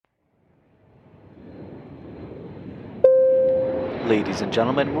Ladies and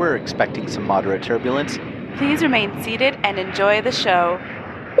gentlemen, we're expecting some moderate turbulence. Please remain seated and enjoy the show.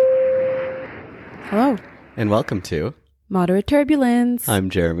 Hello. And welcome to Moderate Turbulence. I'm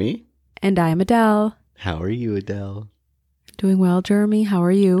Jeremy. And I'm Adele. How are you, Adele? Doing well, Jeremy. How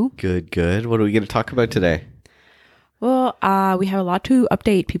are you? Good, good. What are we going to talk about today? Well, we have a lot to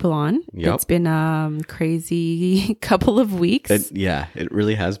update people on. Yep. It's been a crazy couple of weeks. It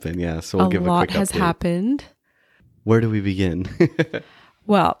really has been, yeah. So we'll give a quick update. A lot has happened. Where do we begin?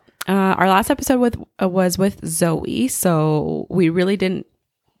 Well, our last episode was with Zoe, so we really didn't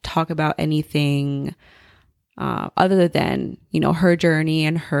talk about anything other than, her journey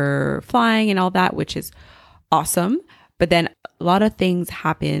and her flying and all that, which is awesome. But then a lot of things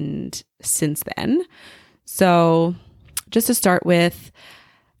happened since then. So just to start with,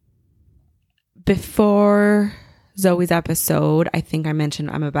 before Zoe's episode, I think I mentioned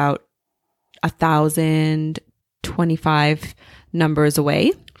I'm about 1,025 numbers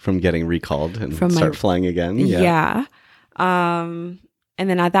away from getting recalled and start flying again. Yeah. And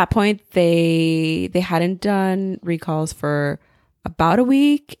then at that point, they hadn't done recalls for about a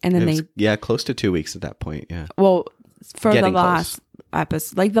week, and then close to 2 weeks at that point. Yeah. Well, for getting the last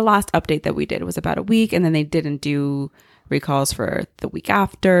episode, like the last update that we did was about a week, and then they didn't do recalls for the week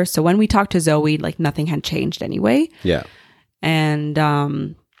after. So when we talked to Zoe, like nothing had changed anyway. Yeah. And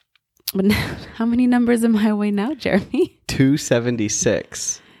but how many numbers am I away now, Jeremy?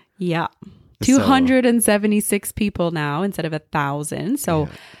 276. Yeah. 276 people now instead of 1,000. So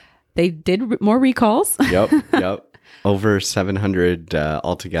they did more recalls. Yep. Over 700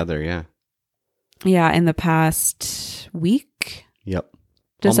 altogether, yeah. Yeah, in the past week. Yep.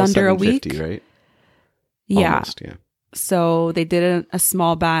 Just almost under a week. Right? Yeah. Almost, yeah. So they did a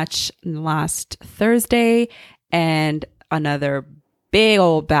small batch last Thursday and another big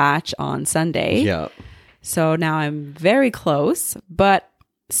old batch on Sunday. Yeah. So now I'm very close, but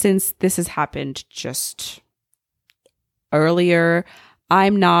since this has happened just earlier,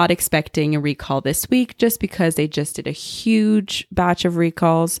 I'm not expecting a recall this week just because they just did a huge batch of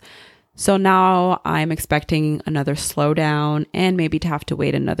recalls. So now I'm expecting another slowdown and maybe to have to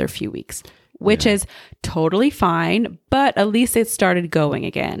wait another few weeks, which is totally fine, but at least it started going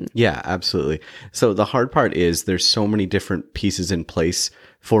again. Yeah, absolutely. So the hard part is there's so many different pieces in place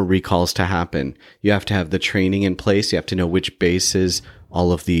for recalls to happen. You have to have the training in place. You have to know which bases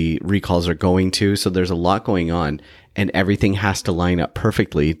all of the recalls are going to. So there's a lot going on, and everything has to line up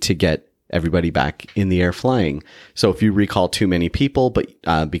perfectly to get everybody back in the air flying. So if you recall too many people, but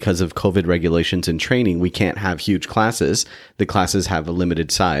because of COVID regulations and training, we can't have huge classes. The classes have a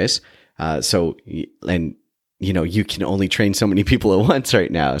limited size. You can only train so many people at once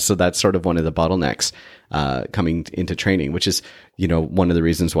right now. So that's sort of one of the bottlenecks coming into training, which is, one of the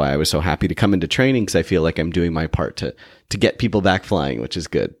reasons why I was so happy to come into training, because I feel like I'm doing my part to get people back flying, which is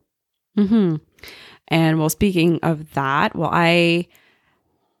good. Mm-hmm. And well, speaking of that,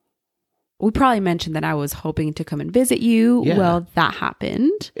 we probably mentioned that I was hoping to come and visit you. Yeah. Well, that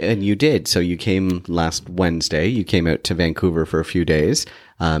happened. And you did. So you came last Wednesday. You came out to Vancouver for a few days.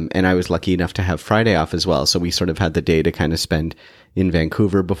 And I was lucky enough to have Friday off as well. So we sort of had the day to kind of spend in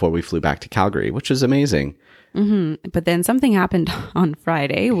Vancouver before we flew back to Calgary, which was amazing. Mm-hmm. But then something happened on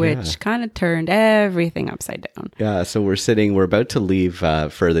Friday, which kind of turned everything upside down. Yeah. So we're about to leave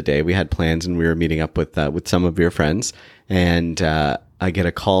for the day. We had plans and we were meeting up with some of your friends. And I get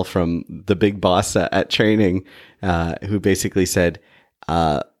a call from the big boss at training who basically said,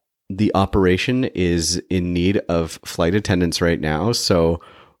 the operation is in need of flight attendants right now. So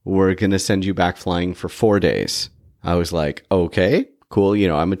we're going to send you back flying for 4 days. I was like, okay, cool.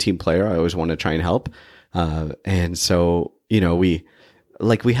 I'm a team player. I always want to try and help. And so, we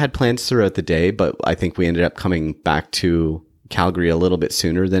had plans throughout the day, but I think we ended up coming back to Calgary a little bit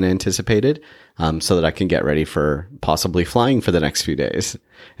sooner than anticipated, so that I can get ready for possibly flying for the next few days.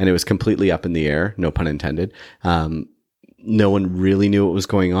 And it was completely up in the air, no pun intended. No one really knew what was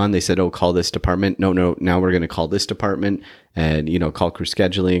going on. They said, oh, call this department. No, now we're going to call this department and, call crew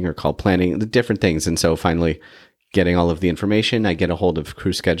scheduling or call planning, the different things. And so finally getting all of the information, I get a hold of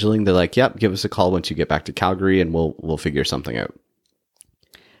crew scheduling. They're like, yep, give us a call once you get back to Calgary and we'll figure something out.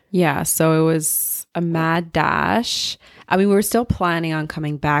 Yeah. So it was a mad dash. I mean, we were still planning on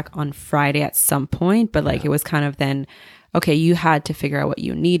coming back on Friday at some point, but it was kind of then, okay, you had to figure out what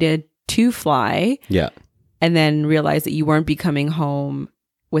you needed to fly. Yeah. And then realize that you weren't be coming home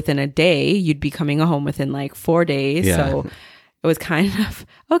within a day. You'd be coming home within 4 days. Yeah. So it was kind of,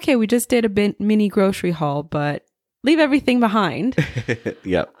 okay, we just did a mini grocery haul, but leave everything behind.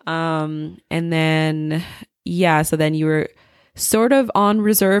 Yep. And then, so then you were sort of on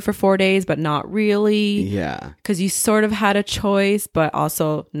reserve for 4 days, but not really. Yeah. Because you sort of had a choice, but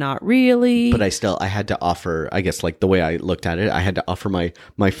also not really. But I had to offer, I guess, like the way I looked at it, I had to offer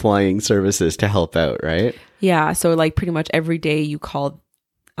my flying services to help out, right? Yeah. So like pretty much every day you called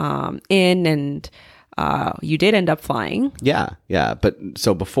in and you did end up flying. Yeah. But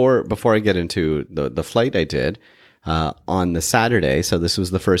so before I get into the flight I did on the Saturday, so this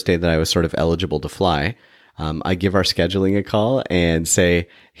was the first day that I was sort of eligible to fly. I give our scheduling a call and say,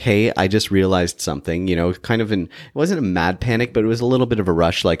 hey, I just realized something, kind of it wasn't a mad panic, but it was a little bit of a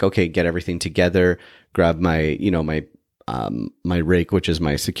rush. Like, okay, get everything together, grab my, my rake, which is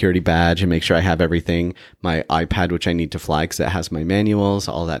my security badge, and make sure I have everything, my iPad, which I need to fly because it has my manuals,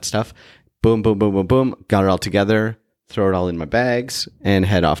 all that stuff. Boom, boom, boom, boom, boom. Got it all together, throw it all in my bags, and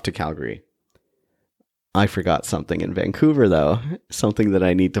head off to Calgary. I forgot something in Vancouver, though, something that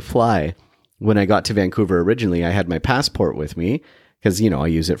I need to fly. When I got to Vancouver originally, I had my passport with me because, I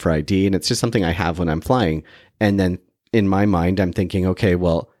use it for ID, and it's just something I have when I'm flying. And then in my mind, I'm thinking, okay,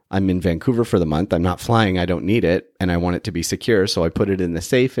 well, I'm in Vancouver for the month. I'm not flying. I don't need it. And I want it to be secure. So I put it in the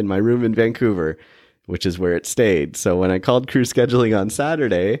safe in my room in Vancouver, which is where it stayed. So when I called crew scheduling on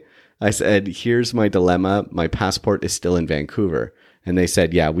Saturday, I said, here's my dilemma. My passport is still in Vancouver. And they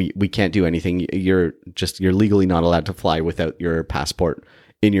said, yeah, we can't do anything. You're legally not allowed to fly without your passport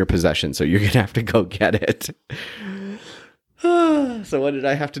in your possession. So you're going to have to go get it. So what did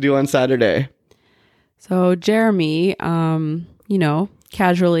I have to do on Saturday? So Jeremy,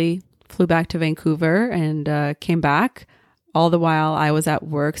 casually flew back to Vancouver and came back. All the while I was at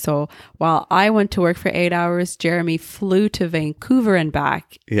work. So while I went to work for 8 hours, Jeremy flew to Vancouver and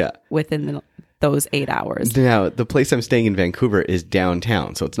back. Yeah. Within those 8 hours. Now, the place I'm staying in Vancouver is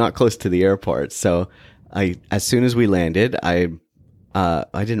downtown, so it's not close to the airport. So as soon as we landed, I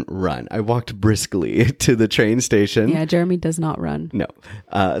didn't run. I walked briskly to the train station. Yeah, Jeremy does not run. No.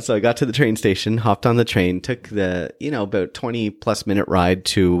 So I got to the train station, hopped on the train, took the, about 20 plus minute ride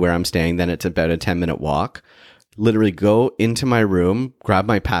to where I'm staying. Then it's about a 10-minute walk. Literally go into my room, grab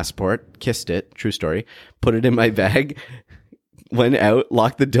my passport, kissed it, true story, put it in my bag, went out,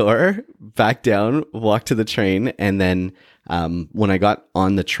 locked the door, back down, walked to the train. And then when I got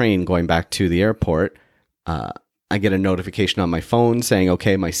on the train going back to the airport, I get a notification on my phone saying,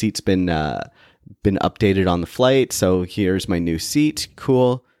 okay, my seat's been updated on the flight. So here's my new seat.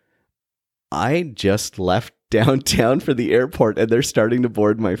 Cool. I just left downtown for the airport and they're starting to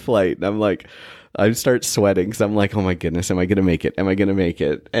board my flight. And I'm like, I start sweating because I'm like, oh my goodness, am I going to make it? Am I going to make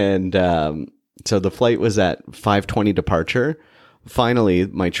it? And so the flight was at 5:20 departure. Finally,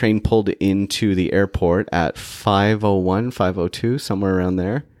 my train pulled into the airport at 5:01, 5:02, somewhere around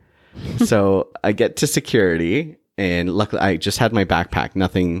there. So I get to security, and luckily I just had my backpack,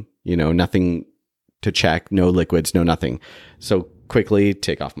 nothing to check, no liquids, no nothing. So quickly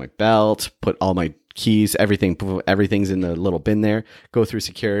take off my belt, put all my keys, everything's in the little bin there, go through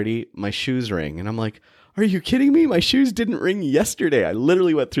security, my shoes ring. And I'm like, are you kidding me? My shoes didn't ring yesterday. I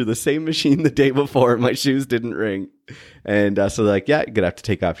literally went through the same machine the day before. My shoes didn't ring. And so they're like, yeah, you're going to have to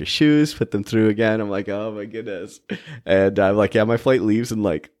take off your shoes, put them through again. I'm like, oh my goodness. And I'm like, yeah, my flight leaves in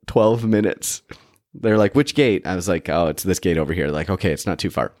like 12 minutes. They're like, which gate? I was like, oh, it's this gate over here. They're like, okay, it's not too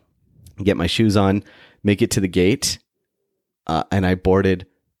far. Get my shoes on, make it to the gate. And I boarded,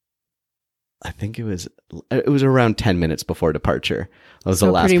 I think it was around 10 minutes before departure. I was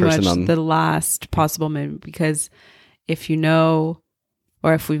the last person on the last possible minute, because if you know,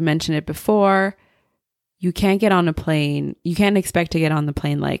 or if we've mentioned it before, you can't get on a plane. You can't expect to get on the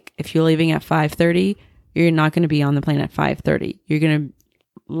plane. Like if you're leaving at 5:30, you're not going to be on the plane at 5:30. You're going to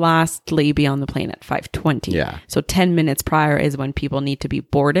lastly be on the plane at 5:20. Yeah. So 10 minutes prior is when people need to be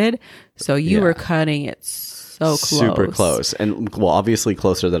boarded. So you were cutting it so close. Super close. And well, obviously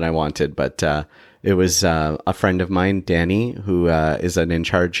closer than I wanted, but it was a friend of mine, Danny, who is an in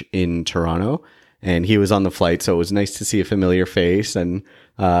charge in Toronto, and he was on the flight. So it was nice to see a familiar face, and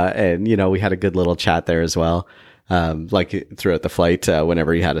we had a good little chat there as well. Like throughout the flight,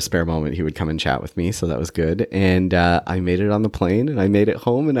 whenever he had a spare moment, he would come and chat with me. So that was good. And I made it on the plane, and I made it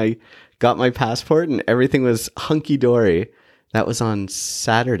home, and I got my passport, and everything was hunky dory. That was on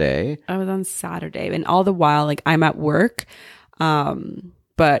Saturday. I was on Saturday, and all the while, like I'm at work,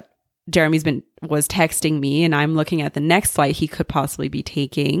 but Jeremy's was texting me, and I'm looking at the next flight he could possibly be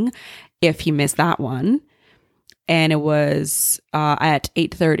taking if he missed that one. And it was at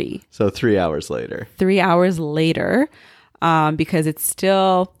 8:30. So 3 hours later. 3 hours later, because it's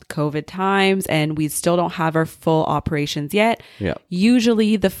still COVID times and we still don't have our full operations yet. Yeah.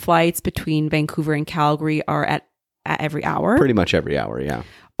 Usually the flights between Vancouver and Calgary are at every hour. Pretty much every hour, yeah.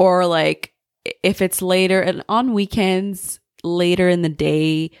 Or like if it's later and on weekends, later in the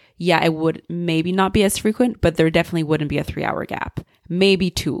day, yeah, it would maybe not be as frequent, but there definitely wouldn't be a 3-hour gap. Maybe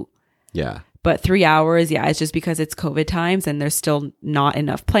 2. Yeah. But 3 hours, yeah, it's just because it's COVID times and there's still not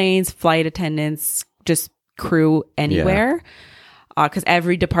enough planes, flight attendants, just crew anywhere. Because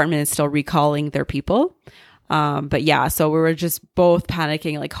every department is still recalling their people. But yeah, so we were just both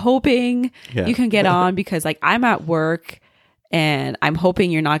panicking, like hoping you can get on because like I'm at work and I'm hoping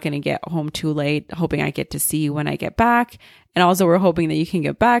you're not going to get home too late, hoping I get to see you when I get back. And also we're hoping that you can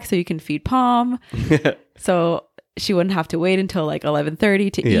get back so you can feed Palm. So she wouldn't have to wait until like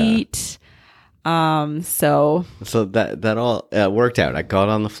 11:30 to eat. So that all worked out. I got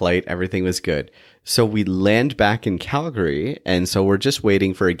on the flight. Everything was good. So we land back in Calgary. And so we're just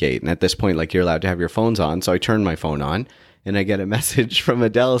waiting for a gate. And at this point, like you're allowed to have your phones on. So I turn my phone on and I get a message from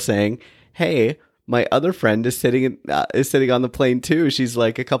Adele saying, hey, my other friend is sitting on the plane too. She's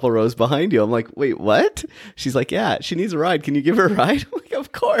like a couple rows behind you. I'm like, wait, what? She's like, yeah, she needs a ride. Can you give her a ride? I'm like,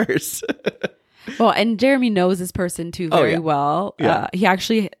 of course. Well, and Jeremy knows this person too very well. Yeah. He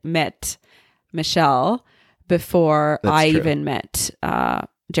actually met Michelle before I even met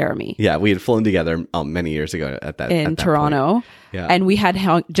Jeremy. Yeah, we had flown together many years ago at that Toronto. Point. Yeah, and we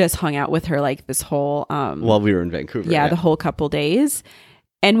had just hung out with her like this whole while we were in Vancouver. Yeah, the whole couple days.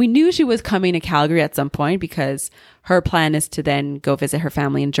 And we knew she was coming to Calgary at some point because her plan is to then go visit her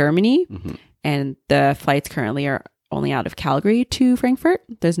family in Germany. Mm-hmm. And the flights currently are only out of Calgary to Frankfurt.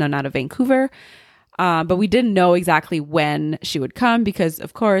 There's none out of Vancouver. But we didn't know exactly when she would come because,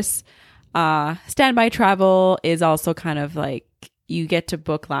 of course, standby travel is also kind of like you get to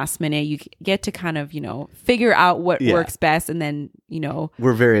book last minute. You get to kind of, figure out what works best. And then,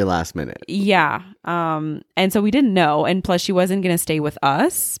 we're very last minute. Yeah. And so we didn't know. And plus she wasn't going to stay with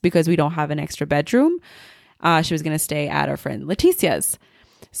us because we don't have an extra bedroom. She was going to stay at our friend Leticia's.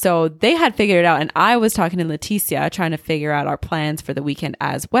 So they had figured it out. And I was talking to Leticia, trying to figure out our plans for the weekend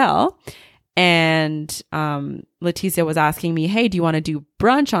as well. And Leticia was asking me, hey, do you want to do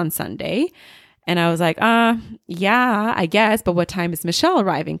brunch on Sunday? And I was like, yeah, I guess. But what time is Michelle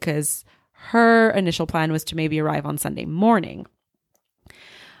arriving? Because her initial plan was to maybe arrive on Sunday morning.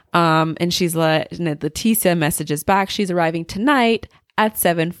 And Leticia messages back, she's arriving tonight at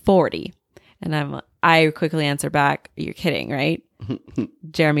 7:40. And I quickly answer back, you're kidding, right?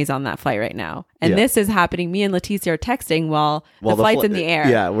 Jeremy's on that flight right now. And this is happening. Me and Leticia are texting while the flight's in the air.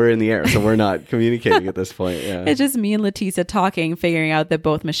 Yeah, we're in the air. So we're not communicating at this point. Yeah. It's just me and Leticia talking, figuring out that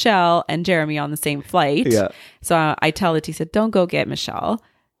both Michelle and Jeremy are on the same flight. Yeah. So I tell Leticia, don't go get Michelle.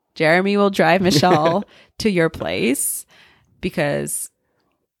 Jeremy will drive Michelle to your place because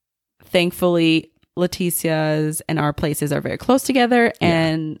thankfully Leticia's and our places are very close together.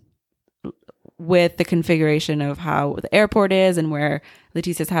 And with the configuration of how the airport is and where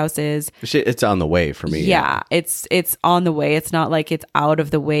Leticia's house is, it's on the way for me. Yeah, it's on the way. It's not like it's out of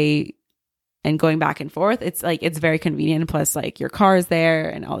the way and going back and forth. It's like it's very convenient. Plus, like your car is there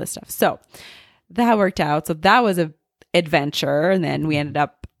and all this stuff. So that worked out. So that was a adventure. And then we ended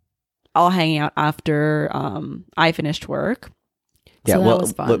up all hanging out after I finished work. Yeah, so that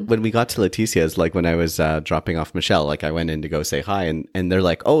was fun. When we got to Leticia's, like when I was dropping off Michelle, like I went in to go say hi, and they're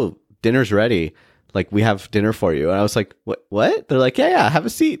like, "Oh, dinner's ready. Like we have dinner for you." And I was like, "What?" They're like, "Yeah, have a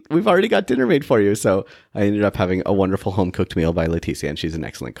seat. We've already got dinner made for you." So I ended up having a wonderful home cooked meal by Leticia, and she's an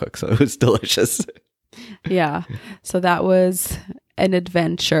excellent cook, so it was delicious. Yeah, so that was an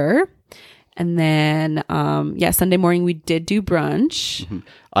adventure. And then, Sunday morning we did do brunch. Mm-hmm.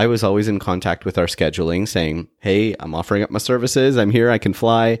 I was always in contact with our scheduling saying, hey, I'm offering up my services. I'm here. I can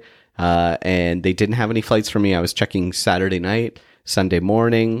fly. And they didn't have any flights for me. I was checking Saturday night, Sunday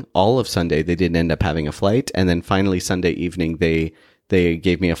morning, all of Sunday. They didn't end up having a flight. And then finally Sunday evening, they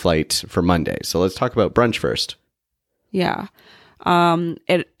gave me a flight for Monday. So let's talk about brunch first. Yeah.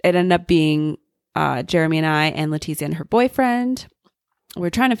 It ended up being Jeremy and I and Leticia and her boyfriend. We're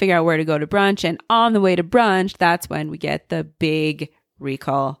trying to figure out where to go to brunch. And on the way to brunch, that's when we get the big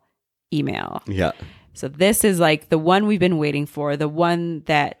recall email. Yeah. So this is like the one we've been waiting for, the one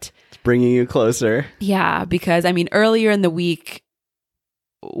that... It's bringing you closer. Yeah, because earlier in the week,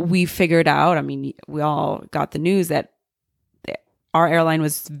 we figured out, we all got the news that our airline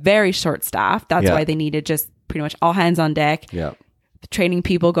was very short-staffed. That's why they needed just pretty much all hands on deck. Yeah. Training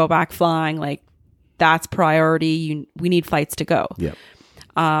people, go back flying, like that's priority. We need flights to go. Yeah.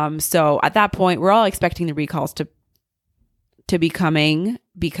 So at that point, we're all expecting the recalls to be coming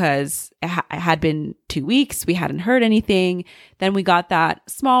because it had been 2 weeks. We hadn't heard anything. Then we got that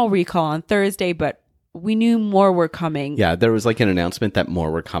small recall on Thursday, but we knew more were coming. Yeah, there was like an announcement that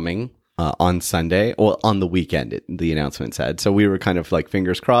more were coming on Sunday. Well, on the weekend, the announcement said. So we were kind of like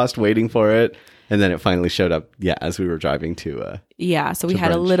fingers crossed, waiting for it. And then it finally showed up, as we were driving to Yeah, so we to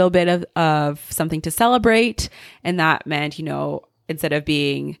had a brunch. little bit of something to celebrate, and that meant, instead of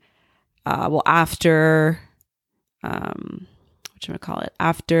being, after,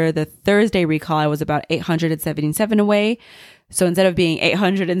 after the Thursday recall, I was about 877 away. So instead of being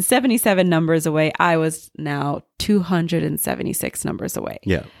 877 numbers away, I was now 276 numbers away.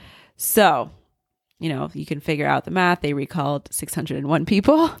 Yeah. So, you can figure out the math. They recalled 601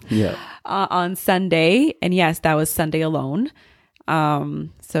 people Yeah. on Sunday. And yes, that was Sunday alone.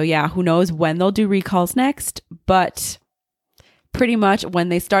 So yeah, who knows when they'll do recalls next, but pretty much when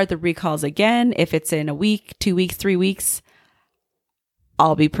they start the recalls again, if it's in a week, 2 weeks, 3 weeks,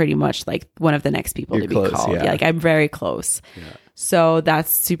 I'll be pretty much like one of the next people You're to be close, called. yeah. Yeah, like I'm very close. Yeah. So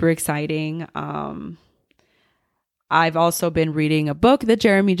that's super exciting. I've also been reading a book that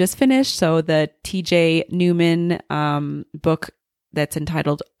Jeremy just finished. So the TJ Newman book that's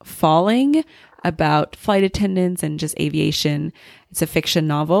entitled Falling, about flight attendants and just aviation. It's a fiction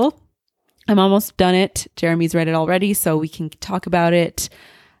novel. I'm almost done it. Jeremy's read it already, so we can talk about it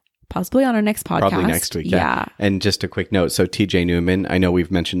possibly on our next podcast. Probably next week. Yeah. And just a quick note. So TJ Newman, I know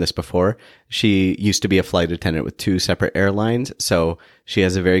we've mentioned this before. She used to be a flight attendant with 2 separate airlines. So she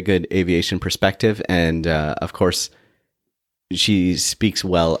has a very good aviation perspective. And of course, she speaks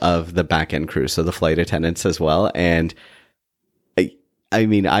well of the back end crew. So the flight attendants as well. And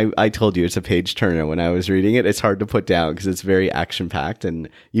I told you it's a page turner when I was reading it. It's hard to put down because it's very action packed. And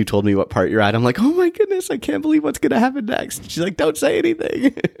you told me what part you're at. I'm like, oh my goodness, I can't believe what's going to happen next. She's like, don't say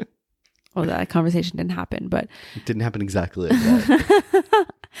anything. Well, that conversation didn't happen, but It didn't happen exactly like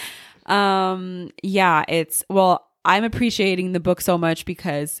that. I'm appreciating the book so much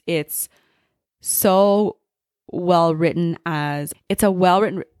because it's so well written. It's a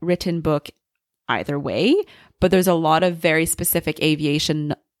well written book either way, but there's a lot of very specific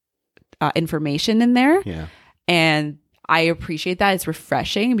aviation information in there. Yeah. And I appreciate that. It's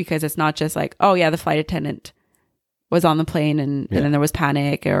refreshing because it's not just like, oh yeah, the flight attendant was on the plane and then there was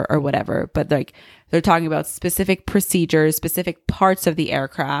panic or whatever. But like they're talking about specific procedures, specific parts of the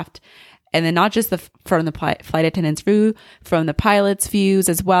aircraft. And then not just from the flight attendant's view, from the pilot's views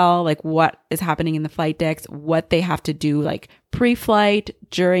as well, like what is happening in the flight decks, what they have to do like pre-flight,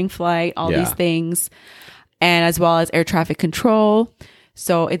 during flight, all these things. And as well as air traffic control.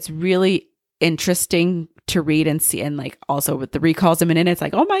 So it's really interesting to read and see. And like also with the recalls a minute, it's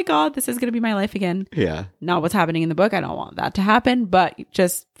like, oh my God, this is going to be my life again. Yeah. Not what's happening in the book. I don't want that to happen, but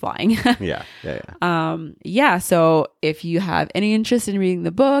just flying. Yeah. So if you have any interest in reading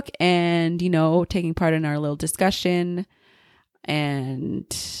the book and, taking part in our little discussion and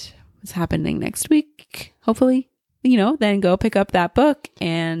what's happening next week, hopefully, then go pick up that book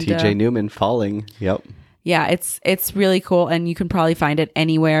and TJ Newman, Falling. Yep. Yeah, it's really cool. And you can probably find it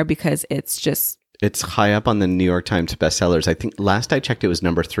anywhere because it's high up on the New York Times bestsellers. I think last I checked, it was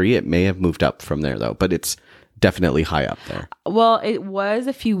number 3. It may have moved up from there though, but it's definitely high up there. Well, it was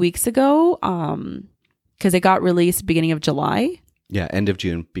a few weeks ago because it got released beginning of July. Yeah, end of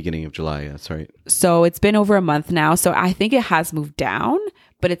June, beginning of July. That's right. So it's been over a month now. So I think it has moved down,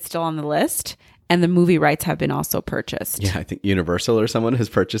 but it's still on the list. And the movie rights have been also purchased. Yeah, I think Universal or someone has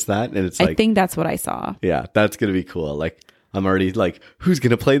purchased that. And it's like, I think that's what I saw. Yeah, that's going to be cool. Like, I'm already like, who's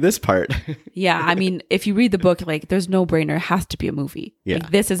going to play this part? Yeah, I mean, if you read the book, like, there's no brainer. It has to be a movie. Yeah.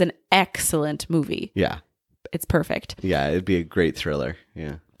 Like, this is an excellent movie. Yeah. It's perfect. Yeah, it'd be a great thriller.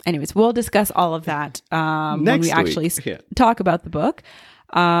 Yeah. Anyways, we'll discuss all of that when Next we actually week. talk about the book.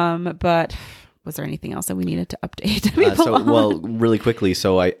 But was there anything else that we needed to update people on? Really quickly.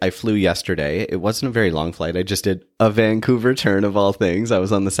 So I flew yesterday. It wasn't a very long flight. I just did a Vancouver turn of all things. I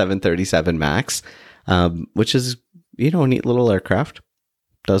was on the 737 MAX, which is, a neat little aircraft.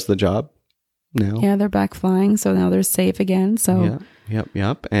 Does the job now. Yeah, they're back flying. So now they're safe again. So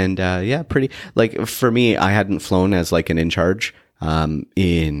Yep. And pretty, like for me, I hadn't flown as like an in charge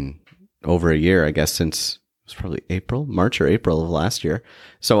in over a year, I guess, since it was probably March or April of last year.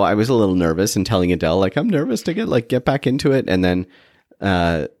 So I was a little nervous and telling Adele, like, I'm nervous to get back into it. And then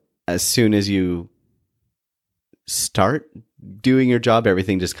as soon as you start doing your job,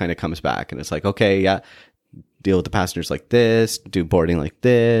 everything just kind of comes back. And it's like, okay, yeah, deal with the passengers like this, do boarding like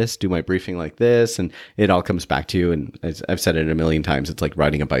this, do my briefing like this. And it all comes back to you. And as I've said it a million times, it's like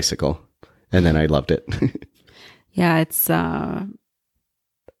riding a bicycle. And then I loved it. Yeah, it's going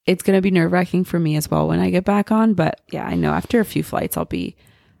to be nerve-wracking for me as well when I get back on. But yeah, I know after a few flights, I'll be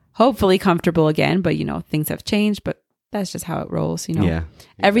hopefully comfortable again. But, things have changed. But that's just how it rolls, Yeah. Exactly.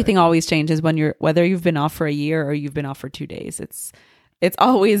 Everything always changes whether you've been off for a year or you've been off for 2 days. It's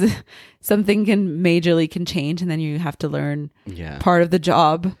always something can change. And then you have to learn part of the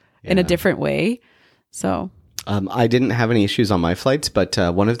job in a Yeah. different way. So I didn't have any issues on my flights, but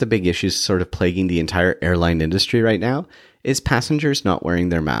one of the big issues sort of plaguing the entire airline industry right now is passengers not wearing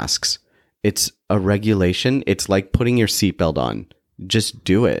their masks. It's a regulation. It's like putting your seatbelt on. Just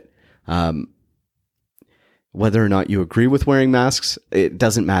do it. Whether or not you agree with wearing masks, it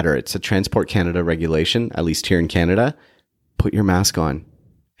doesn't matter. It's a Transport Canada regulation, at least here in Canada. Put your mask on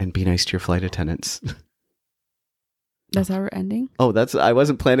and be nice to your flight attendants. that's how we're ending. Oh, I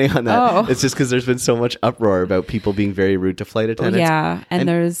wasn't planning on that. Oh. It's just because there's been so much uproar about people being very rude to flight attendants. Yeah. And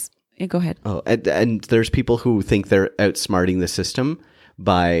go ahead. Oh, and there's people who think they're outsmarting the system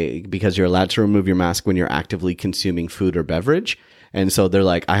because you're allowed to remove your mask when you're actively consuming food or beverage. And so they're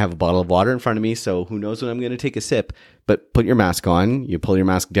like, I have a bottle of water in front of me, so who knows when I'm going to take a sip. But put your mask on. You pull your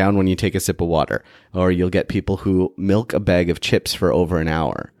mask down when you take a sip of water. Or you'll get people who milk a bag of chips for over an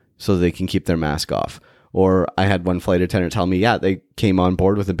hour so they can keep their mask off. Or I had one flight attendant tell me, yeah, they came on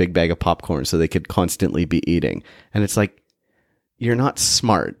board with a big bag of popcorn so they could constantly be eating. And it's like, you're not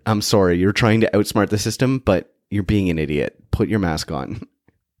smart. I'm sorry. You're trying to outsmart the system, but you're being an idiot. Put your mask on.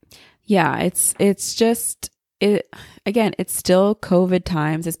 Yeah, it's just again, it's still COVID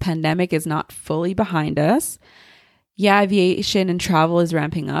times. This pandemic is not fully behind us. Yeah, aviation and travel is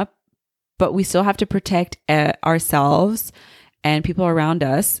ramping up, but we still have to protect ourselves and people around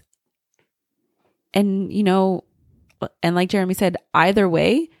us. And, and like Jeremy said, either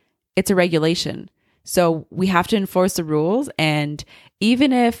way, it's a regulation. So we have to enforce the rules. And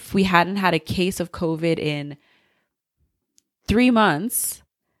even if we hadn't had a case of COVID in 3 months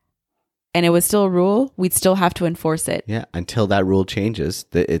and it was still a rule, we'd still have to enforce it. Yeah, until that rule changes,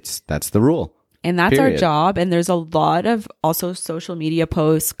 that's the rule. And that's Period. our job. And there's a lot of also social media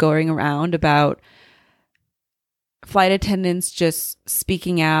posts going around about flight attendants just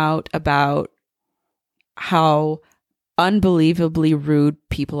speaking out about how unbelievably rude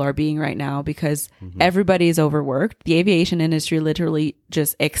people are being right now because everybody is overworked. The aviation industry literally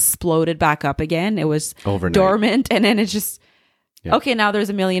just exploded back up again. It was Overnight. dormant, and then it's just Yeah. okay. Now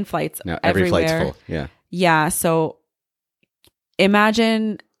there's a million flights. Now every everywhere. flight's full. Yeah. Yeah. So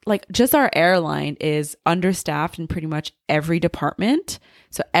imagine like just our airline is understaffed in pretty much every department.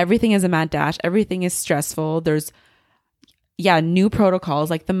 So everything is a mad dash. Everything is stressful. There's new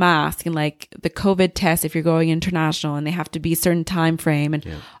protocols like the mask and like the COVID test if you're going international, and they have to be a certain time frame and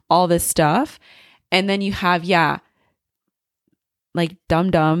all this stuff. And then you have, like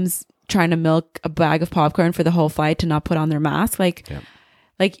dum-dums trying to milk a bag of popcorn for the whole flight to not put on their mask.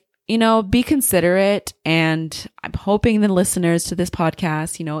 Be considerate. And I'm hoping the listeners to this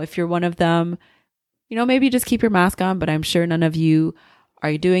podcast, if you're one of them, maybe just keep your mask on, but I'm sure none of you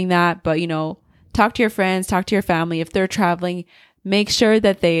are doing that. But, talk to your friends, talk to your family. If they're traveling, make sure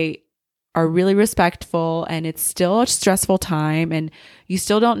that they are really respectful, and it's still a stressful time, and you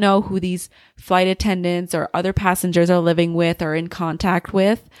still don't know who these flight attendants or other passengers are living with or in contact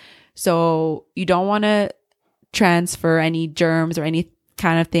with. So you don't want to transfer any germs or any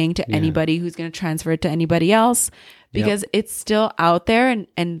kind of thing to anybody who's going to transfer it to anybody else, because it's still out there,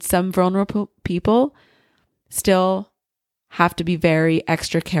 and some vulnerable people still have to be very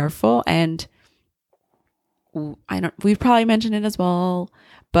extra careful. And we've probably mentioned it as well,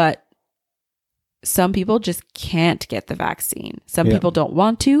 but some people just can't get the vaccine. Some people don't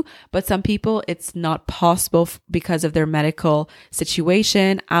want to, but some people it's not possible because of their medical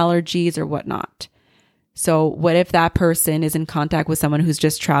situation, allergies, or whatnot. So what if that person is in contact with someone who's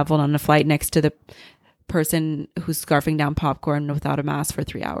just traveled on a flight next to the person who's scarfing down popcorn without a mask for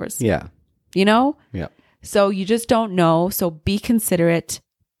 3 hours? Yeah. Yeah. So So you just don't know. So be considerate,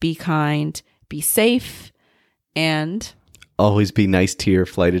 be kind, be safe, and always be nice to your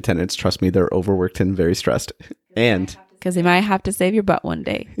flight attendants. Trust me, they're overworked and very stressed. And because they might have to save your butt one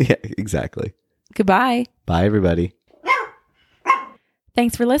day. yeah, exactly. Goodbye. Bye, everybody.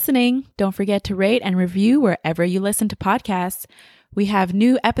 Thanks for listening. Don't forget to rate and review wherever you listen to podcasts. We have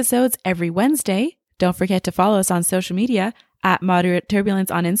new episodes every Wednesday. Don't forget to follow us on social media at Moderate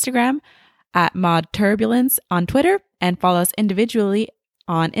Turbulence on Instagram, at Mod Turbulence on Twitter, and follow us individually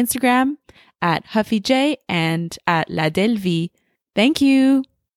on Instagram at HuffyJ and at La Delvie. Thank you.